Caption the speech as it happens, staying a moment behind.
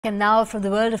And now from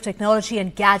the world of technology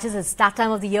and gadgets, it's that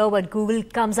time of the year when Google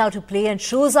comes out to play and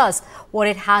shows us what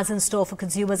it has in store for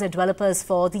consumers and developers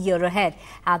for the year ahead.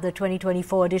 At the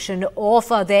 2024 edition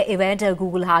of their event,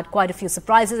 Google had quite a few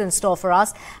surprises in store for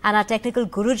us. And our technical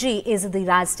Guruji is in the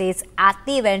United States at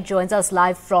the event, joins us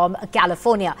live from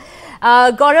California.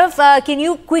 Gaurav, can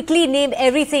you quickly name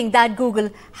everything that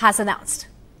Google has announced?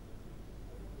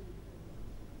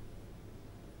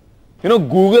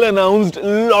 Google announced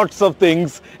lots of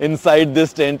things inside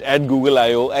this tent at Google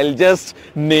I/O. I'll just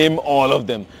name all of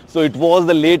them. So it was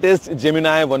the latest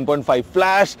Gemini 1.5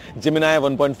 Flash, Gemini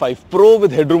 1.5 Pro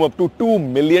with headroom up to 2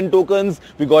 million tokens.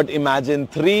 We got Imagine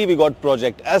 3, we got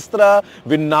Project Astra.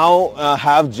 We now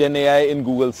have Gen AI in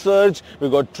Google Search. We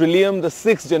got Trillium, the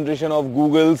 6th generation of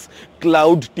Google's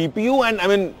cloud TPU. And I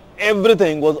mean,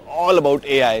 everything was all about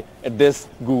AI at this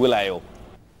Google I/O.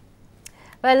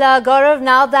 Well, Gaurav,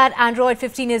 now that Android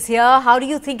 15 is here, how do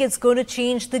you think it's going to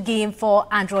change the game for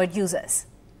Android users?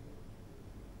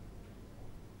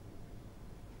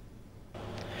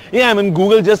 Yeah, I mean,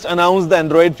 Google just announced the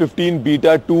Android 15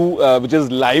 Beta 2, which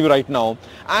is live right now.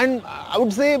 And I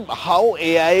would say how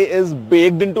AI is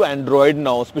baked into Android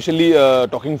now, especially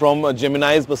talking from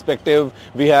Gemini's perspective,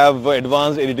 we have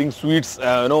advanced editing suites,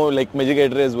 like Magic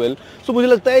Editor as well. So मुझे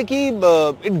लगता है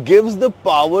कि it gives the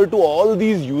power to all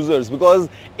these users, because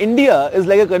India is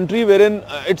like a country wherein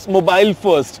it's mobile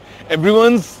first.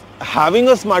 Everyone's having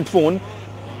a smartphone.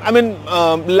 I mean,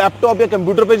 laptop या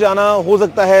computer पे जाना हो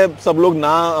सकता है सब लोग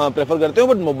ना प्रेफर करते हो,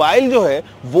 बट मोबाइल जो है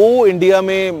वो इंडिया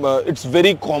में it's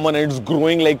very common and it's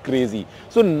growing like crazy.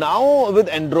 So now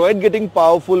with Android getting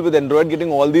powerful, with Android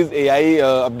getting all these AI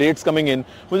updates coming in,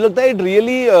 मुझे लगता है it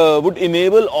really would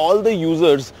enable all the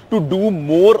users to do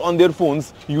more on their phones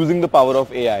using the power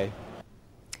of AI.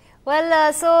 Well,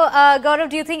 Gaurav,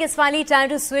 do you think it's finally time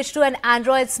to switch to an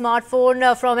Android smartphone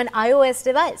from an iOS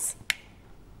device?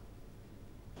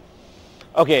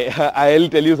 Okay, I'll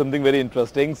tell you something very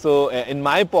interesting. So in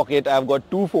my pocket, I've got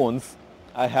two phones.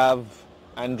 I have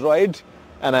Android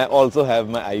and I also have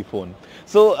my iPhone.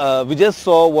 So we just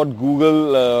saw what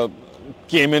Google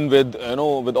came in with,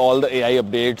 with all the AI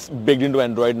updates baked into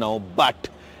Android now. But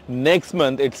next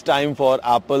month, it's time for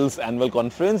Apple's annual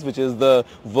conference, which is the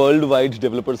Worldwide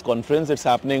Developers Conference. It's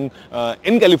happening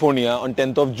in California on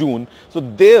 10th of June. So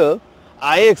there,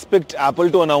 I expect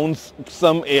Apple to announce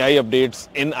some AI updates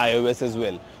in iOS as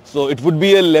well. So it would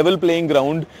be a level playing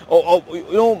ground.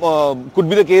 Could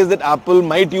be the case that Apple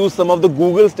might use some of the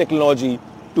Google's technology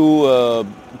to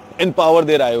empower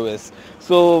their iOS.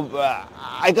 So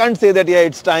I can't say that,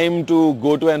 it's time to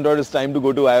go to Android, it's time to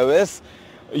go to iOS.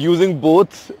 Using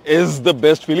both is the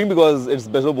best feeling because it's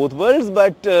best of both worlds,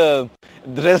 but the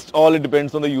rest all it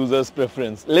depends on the user's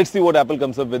preference. Let's see what Apple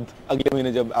comes up with अगले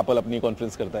महीने जब Apple अपनी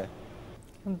conference करता है.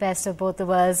 Best of both the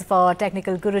worlds for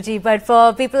technical Guruji. But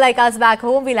for people like us back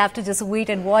home, we'll have to just wait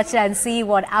and watch and see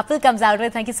what Apple comes out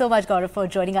with. Thank you so much, Gaurav, for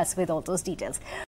joining us with all those details.